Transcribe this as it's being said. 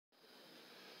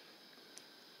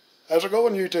As I go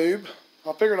on YouTube,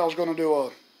 I figured I was going to do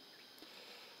a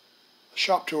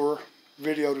shop tour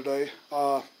video today.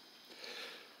 I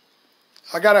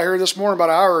got out here this morning about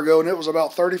an hour ago and it was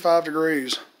about 35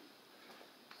 degrees.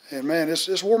 And man,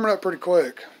 it's warming up pretty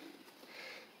quick.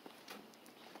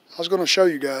 I was going to show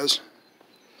you guys.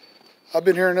 I've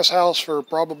been here in this house for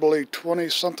probably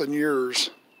 20-something years.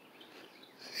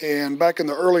 And back in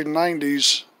the early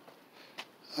 90s,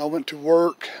 I went to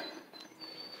work.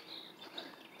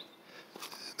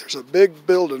 There's a big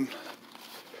building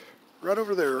right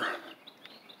over there.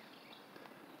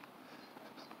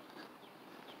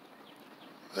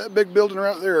 That big building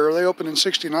right there, they opened in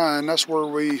 '69. That's where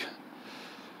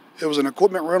it was an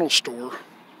equipment rental store.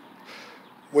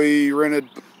 We rented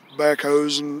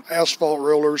backhoes and asphalt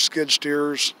rollers, skid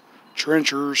steers,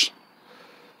 trenchers,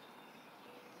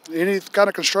 any kind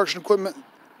of construction equipment,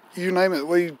 you name it,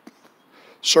 we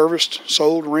serviced,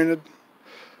 sold, rented.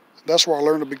 That's where I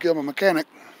learned to become a mechanic.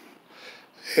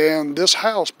 And this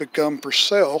house become for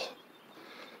sale,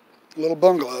 a little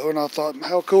bungalow, and I thought,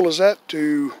 how cool is that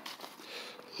to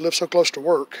live so close to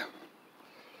work?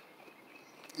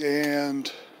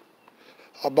 And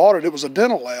I bought it. It was a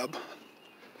dental lab.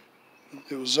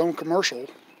 It was zone commercial,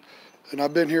 and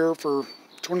I've been here for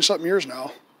 20-something years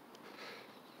now.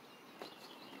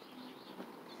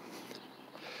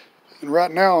 And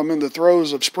right now I'm in the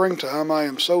throes of springtime. I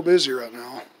am so busy right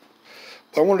now.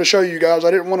 But I wanted to show you guys,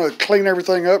 I didn't want to clean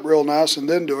everything up real nice and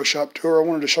then do a shop tour. I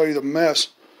wanted to show you the mess.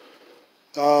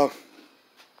 Here's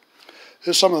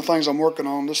some of the things I'm working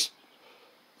on.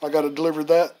 I got to deliver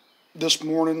that this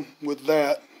morning with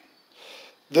that.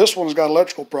 This one's got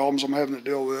electrical problems I'm having to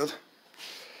deal with.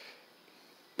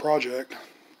 Project.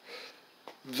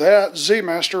 That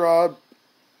Z-Master I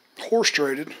horse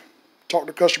traded. Talked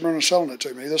to the customer into selling it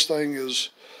to me. This thing is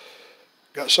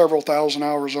got several thousand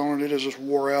hours on it. It is just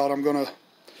wore out.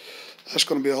 That's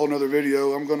gonna be a whole nother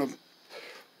video. I'm gonna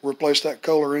replace that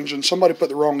Kohler engine. Somebody put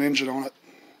the wrong engine on it.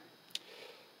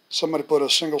 Somebody put a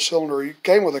single cylinder. It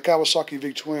came with a Kawasaki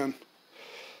V-twin.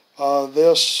 I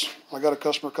got a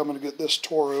customer coming to get this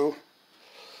Toro.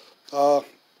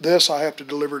 This I have to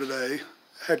deliver today.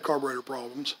 Had carburetor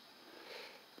problems.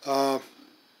 But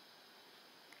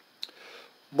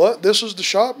this is the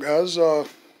shop, guys.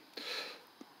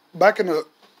 Back in the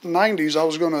 90s, I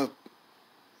was going to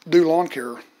do lawn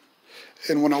care.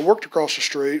 And when I worked across the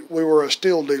street, we were a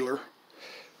steel dealer.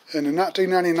 And in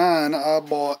 1999, I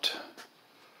bought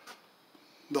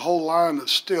the whole line of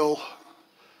steel,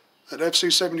 that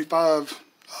FC75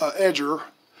 edger.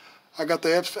 I got the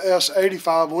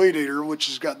FS85 weed eater, which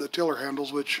has got the tiller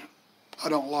handles, which I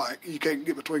don't like. You can't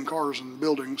get between cars and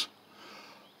buildings.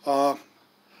 I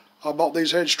bought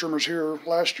these hedge trimmers here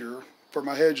last year for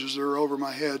my hedges. They're over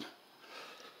my head.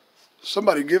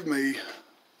 Somebody gave me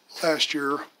last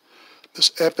year this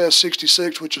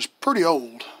FS66, which is pretty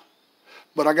old,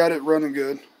 but I got it running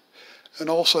good. And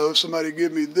also somebody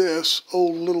gave me this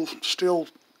old little steel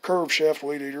curve shaft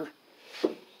weed eater.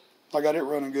 I got it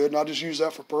running good, and I just use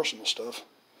that for personal stuff.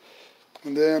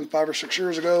 And then 5 or 6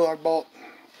 years ago, I bought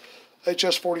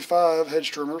HS45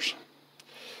 hedge trimmers,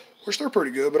 which they're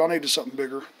pretty good, but I needed something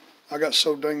bigger. I got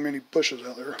so dang many bushes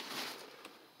out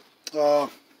there.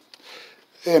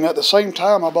 And at the same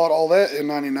time I bought all that in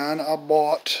 '99, I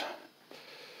bought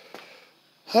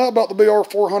the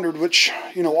BR400, which,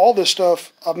 you know, all this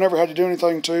stuff I've never had to do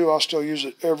anything to. I still use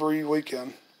it every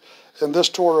weekend. And this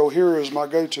Toro here is my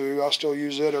go-to. I still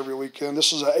use it every weekend.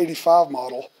 This is an '85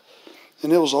 model,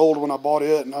 and it was old when I bought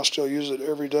it, and I still use it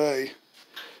every day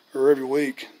or every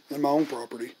week in my own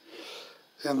property.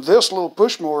 And this little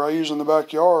push mower I use in the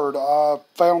backyard, I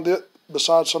found it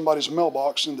beside somebody's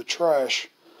mailbox in the trash.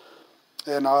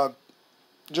 And I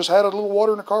just had a little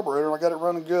water in the carburetor, and I got it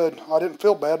running good. I didn't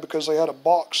feel bad because they had a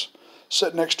box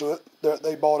sitting next to it that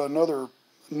they bought another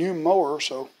new mower,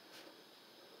 so.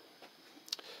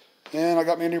 And I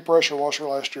got me a new pressure washer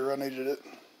last year. I needed it.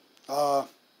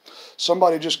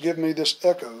 Somebody just gave me this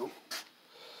Echo.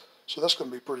 So that's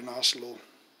going to be pretty nice, little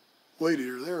weed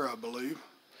eater there, I believe.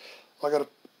 I got to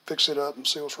fix it up and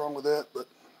see what's wrong with that, but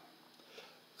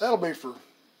that'll be for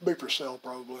sale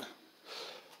probably.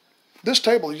 This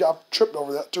table, I've tripped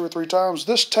over that 2 or 3 times.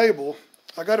 This table,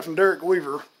 I got it from Derek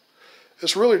Weaver.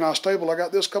 It's a really nice table. I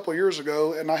got this a couple of years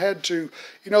ago, and I had to,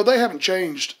 you know, they haven't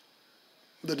changed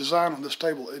the design on this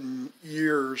table in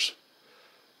years,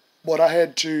 but I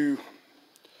had to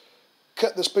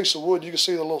cut this piece of wood. You can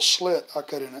see the little slit I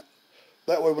cut in it.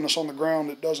 That way when it's on the ground,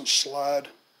 it doesn't slide.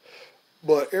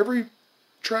 But every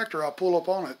tractor I pull up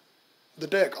on it, the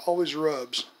deck always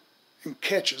rubs and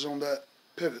catches on that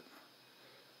pivot.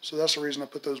 So that's the reason I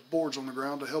put those boards on the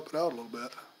ground, to help it out a little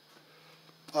bit.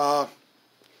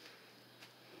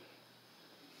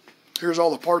 Here's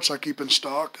all the parts I keep in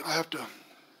stock. I have to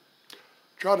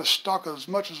try to stock as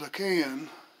much as I can.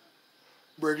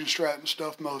 Briggs and Stratton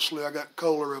stuff mostly. I got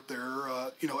Kohler up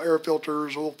there, you know, air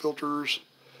filters, oil filters,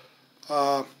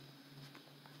 a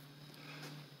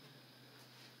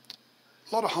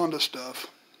lot of Honda stuff.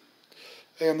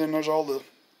 And then there's all the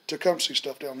Tecumseh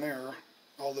stuff down there,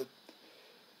 all the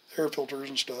air filters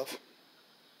and stuff.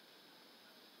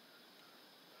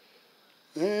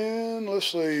 And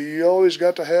let's see, you always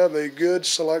got to have a good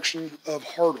selection of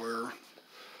hardware.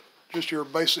 Just your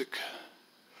basic,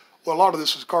 well, a lot of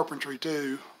this is carpentry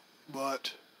too,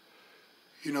 but,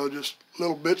 you know, just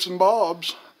little bits and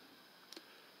bobs.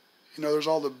 You know, there's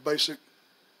all the basic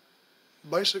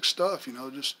stuff, you know,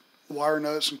 just wire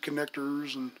nuts and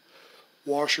connectors and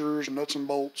washers and nuts and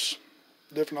bolts,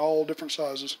 all different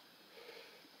sizes,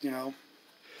 you know.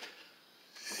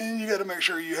 And you got to make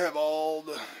sure you have all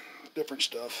the different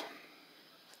stuff,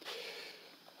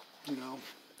 you know.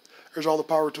 There's all the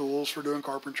power tools for doing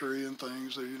carpentry and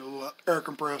things, you know, air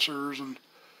compressors and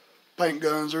paint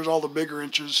guns. There's all the bigger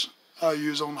wrenches I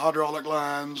use on hydraulic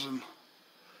lines and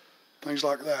things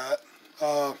like that.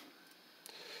 A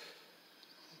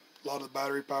lot of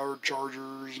battery powered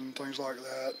chargers and things like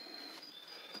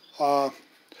that.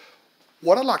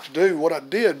 What I like to do, what I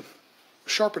did,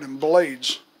 sharpening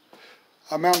blades.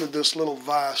 I mounted this little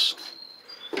vise,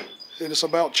 and it's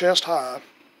about chest high.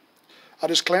 I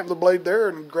just clamp the blade there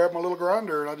and grab my little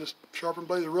grinder, and I just sharpen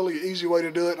blades. It's a really easy way to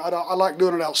do it. I like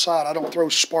doing it outside. I don't throw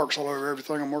sparks all over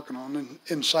everything I'm working on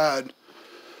inside.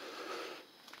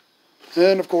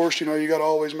 And of course, you know, you got to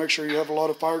always make sure you have a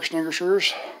lot of fire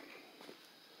extinguishers.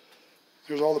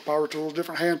 There's all the power tools,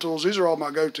 different hand tools. These are all my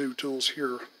go-to tools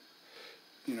here.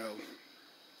 You know,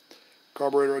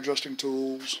 carburetor adjusting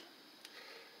tools,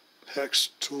 hex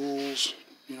tools.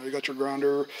 You know, you got your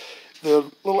grinder.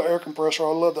 The little air compressor, I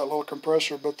love that little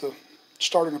compressor, but the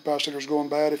starting capacitor is going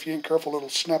bad. If you ain't careful, it'll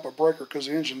snap a breaker because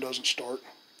the engine doesn't start.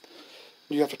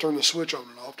 You have to turn the switch on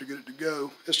and off to get it to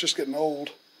go. It's just getting old.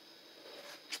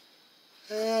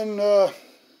 And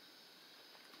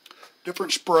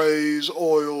different sprays,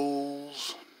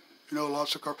 oils, you know,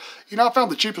 lots of carb. You know, I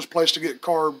found the cheapest place to get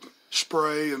carb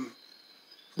spray and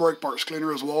brake parts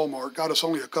cleaner is Walmart. Got us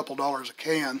only a couple dollars a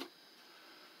can.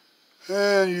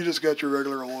 And you just got your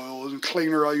regular oils and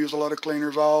cleaner. I use a lot of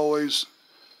cleaners. I always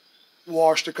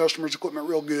wash the customer's equipment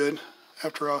real good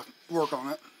after I work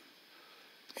on it.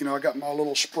 You know, I got my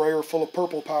little sprayer full of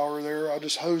Purple Power there. I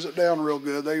just hose it down real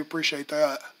good. They appreciate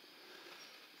that.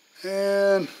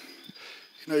 And,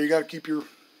 you know, you got to keep your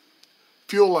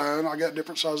fuel line. I got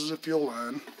different sizes of fuel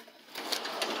line.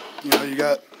 You know, you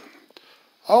got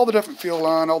all the different fuel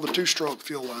line, all the two-stroke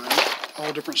fuel line,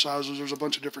 all different sizes. There's a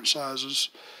bunch of different sizes.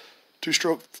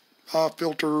 Two-stroke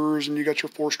filters, and you got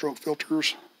your four-stroke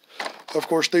filters. Of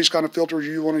course, these kind of filters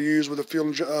you want to use with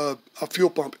a fuel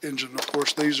pump engine. Of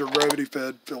course, these are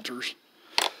gravity-fed filters.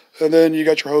 And then you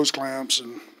got your hose clamps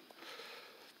and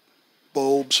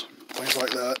bulbs, things like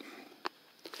that.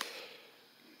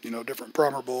 You know, different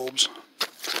primer bulbs.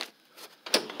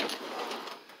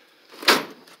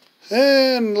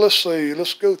 And let's see,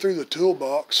 let's go through the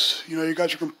toolbox. You know, you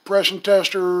got your compression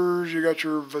testers, you got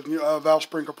your valve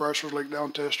spring compressors, leak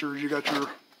down testers, you got your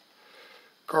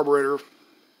carburetor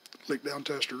leak down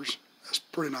testers. That's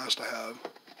pretty nice to have.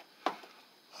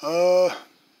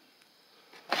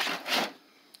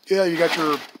 Yeah, you got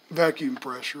your vacuum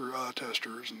pressure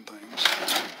testers and things.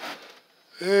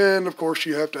 And of course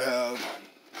you have to have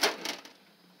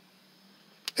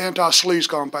anti-sleaze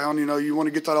compound. You know, you want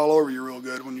to get that all over you real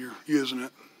good when you're using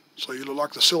it, so you look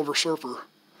like the Silver Surfer.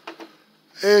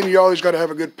 And you always got to have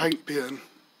a good paint pen.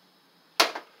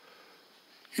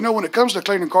 You know, when it comes to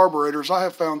cleaning carburetors, I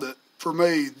have found that for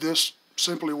me this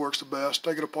simply works the best.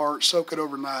 Take it apart, soak it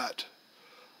overnight,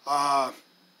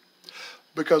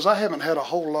 because I haven't had a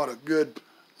whole lot of good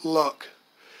luck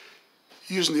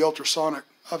using the ultrasonic.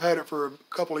 I've had it for a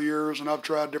couple of years, and I've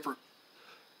tried different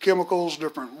chemicals,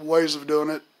 different ways of doing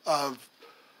it. I've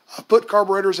put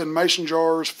carburetors in mason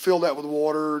jars, filled that with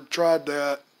water, tried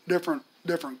that, different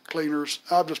cleaners.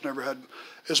 I've just never had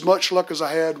as much luck as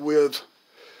I had with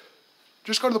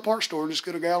just go to the parts store and just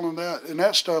get a gallon of that. And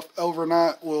that stuff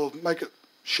overnight will make it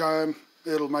shine.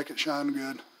 It'll make it shine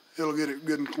good. It'll get it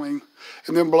good and clean.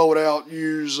 And then blow it out.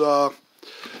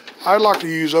 I like to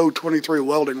use 023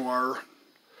 welding wire.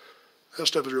 That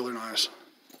stuff is really nice.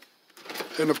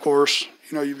 And of course,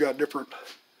 you know, you've got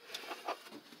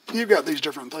these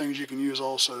different things you can use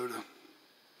also to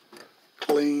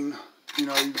clean. You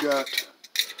know, you've got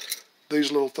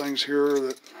these little things here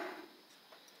that,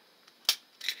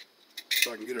 if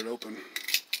I can get it open.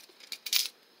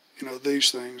 You know, these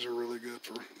things are really good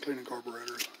for cleaning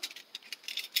carburetors.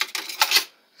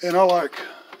 And I like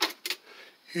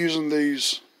using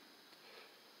these,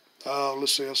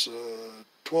 let's see, that's a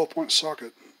 12-point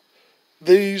socket.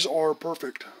 These are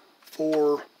perfect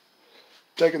for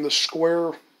taking the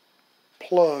square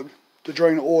plug to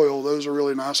drain oil. Those are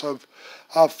really nice. I've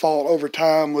fought over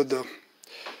time with the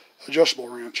adjustable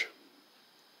wrench.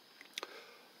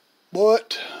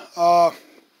 But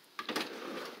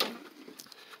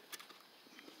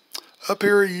up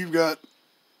here you've got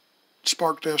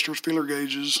spark testers, feeler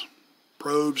gauges,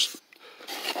 probes.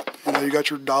 You know, you got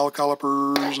your dial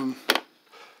calipers and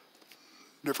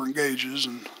different gauges,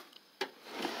 and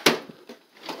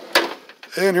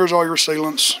here's all your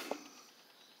sealants,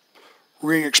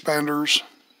 ring expanders,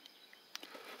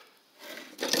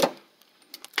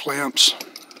 clamps,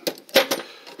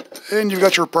 and you've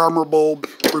got your primer bulb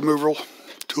removal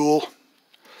tool.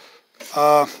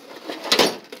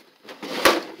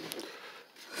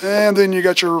 And then you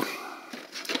got your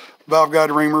valve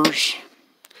guide reamers,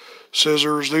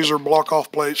 scissors. These are block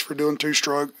off plates for doing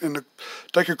two-stroke. And to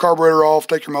take your carburetor off,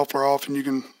 take your muffler off, and you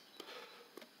can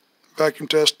vacuum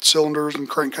test cylinders and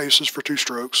crankcases for two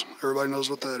strokes. Everybody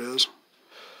knows what that is.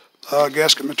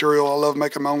 Gasket material. I love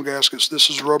making my own gaskets.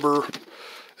 This is rubber,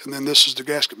 and then this is the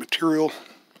gasket material.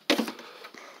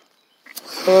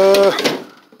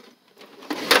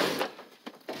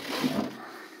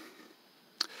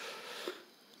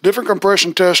 Different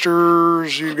compression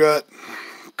testers. You got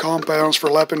compounds for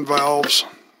lapping valves.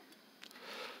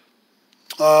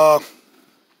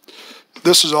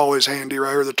 This is always handy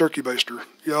right here, the turkey baster.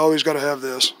 You always got to have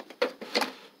this.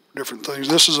 Different things.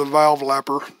 This is a valve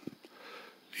lapper.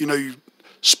 You know, you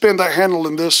spin that handle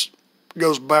and this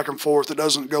goes back and forth. It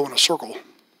doesn't go in a circle.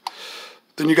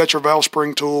 Then you got your valve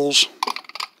spring tools.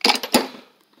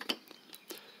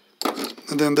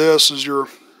 And then this is your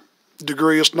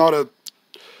degree. It's not a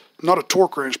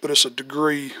torque wrench, but it's a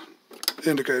degree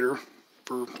indicator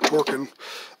for torquing.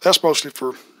 That's mostly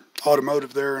for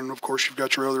automotive there, and of course you've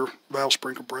got your other valve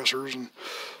spring compressors and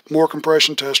more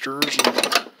compression testers.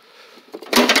 And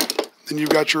then you've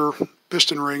got your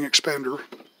piston ring expander.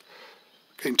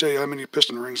 Can't tell you how many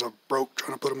piston rings I've broke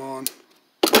trying to put them on.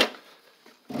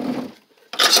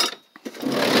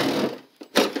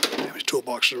 Damn, these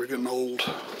toolboxes are getting old.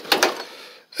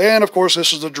 And of course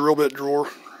this is the drill bit drawer.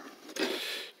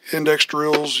 Index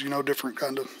drills, you know, different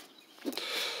kind of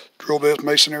drill bits,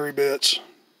 masonry bits,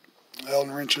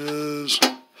 Allen wrenches,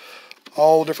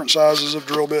 all different sizes of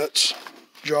drill bits,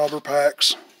 jobber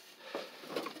packs.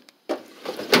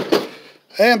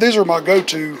 And these are my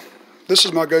go-to. This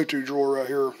is my go-to drawer right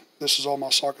here. This is all my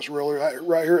sockets really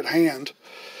right here at hand.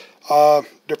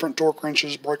 Different torque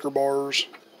wrenches, breaker bars.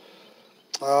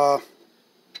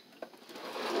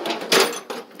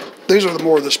 These are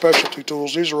more of the specialty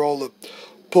tools. These are all the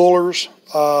pullers,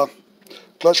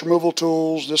 clutch removal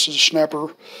tools. This is a snapper,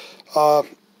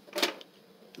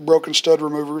 broken stud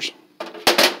removers,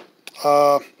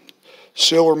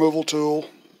 seal removal tool,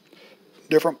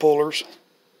 different pullers.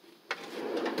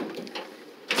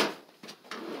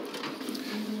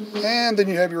 And then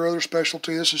you have your other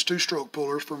specialty. This is two-stroke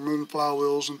pullers for removing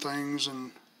flywheels and things,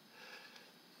 and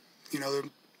you know, the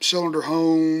cylinder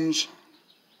hones.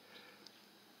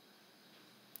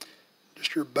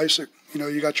 Just your basic, you know,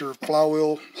 you got your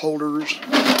flywheel holders,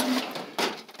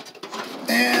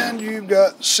 and you've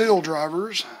got seal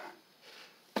drivers.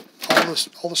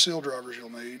 All the seal drivers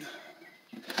you'll need,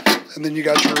 and then you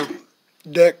got your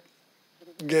deck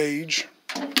gauge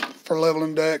for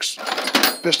leveling decks,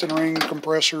 piston ring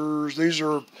compressors.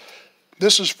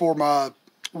 This is for my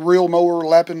reel mower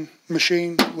lapping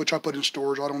machine, which I put in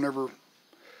storage. I don't ever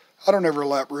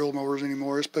lap reel mowers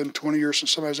anymore. It's been 20 years since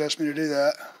somebody's asked me to do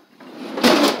that.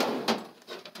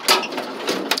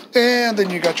 And then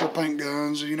you got your paint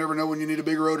guns. You never know when you need a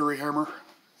big rotary hammer,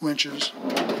 winches,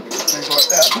 things like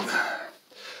that.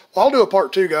 Well, I'll do a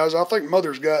part 2, guys. I think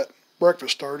Mother's got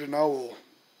breakfast started, and I will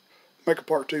make a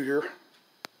part 2 here.